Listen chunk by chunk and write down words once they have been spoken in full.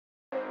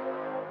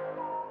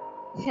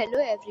Hello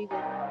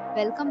everyone,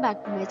 welcome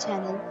back to my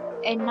channel.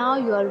 And now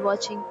you are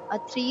watching a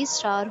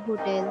 3-star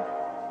hotel.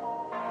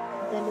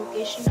 The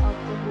location of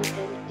the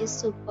hotel is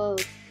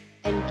superb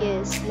and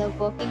guests love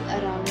walking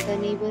around the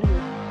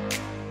neighborhood.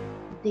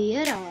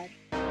 There are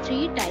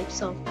 3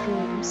 types of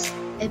rooms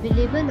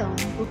available on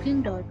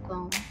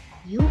booking.com.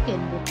 You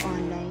can book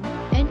online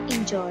and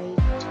enjoy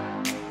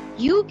it.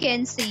 You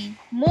can see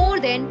more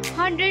than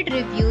 100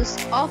 reviews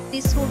of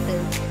this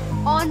hotel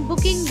on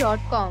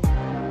booking.com.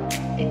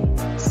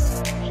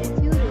 Its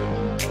review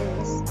rating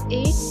is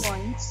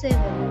 8.7,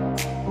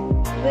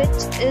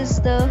 which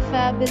is the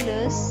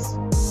fabulous.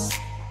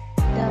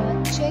 The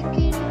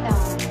check-in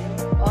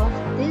time of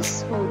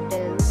this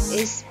hotel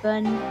is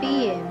 1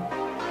 p.m.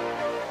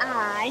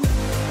 and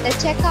the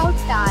checkout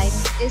time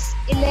is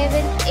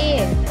 11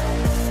 a.m.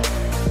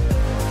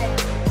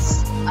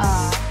 Pets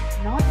are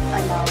not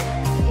allowed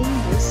in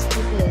this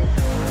hotel.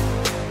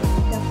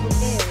 The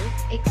hotel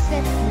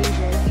accepts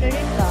major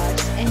credit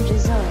cards and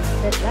reserves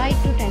the right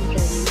to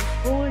temporarily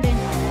hold an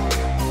amount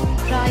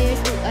prior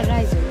to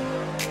arrival.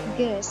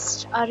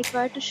 Guests are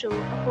required to show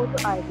a photo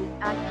ID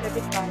and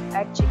credit card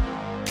at check-in.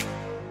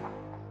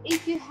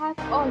 If you have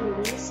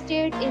already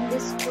stayed in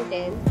this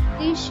hotel,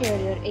 please share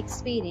your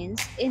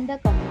experience in the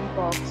comment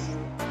box.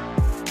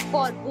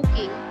 For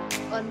booking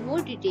or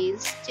more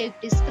details,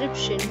 check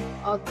description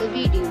of the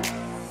video.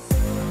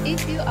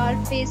 If you are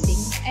facing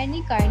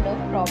any kind of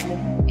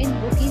problem in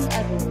booking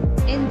a room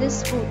in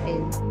this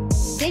hotel,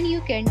 then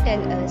you can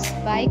tell us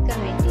by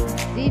commenting.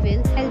 We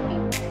will help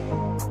you.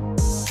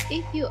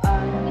 If you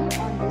are new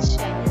on this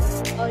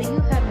channel or you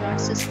have not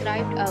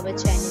subscribed our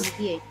channel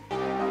yet,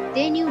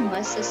 then you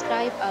must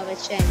subscribe our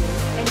channel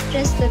and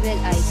press the bell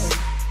icon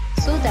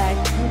so that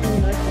you do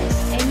not miss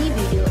any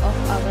video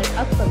of our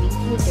upcoming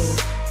hotel.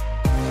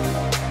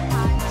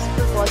 Thanks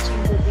for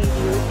watching the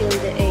video till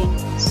the end.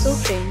 So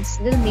friends,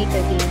 we'll meet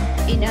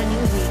again in a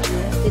new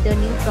video with a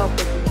new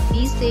property.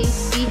 Be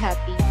safe, be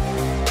happy.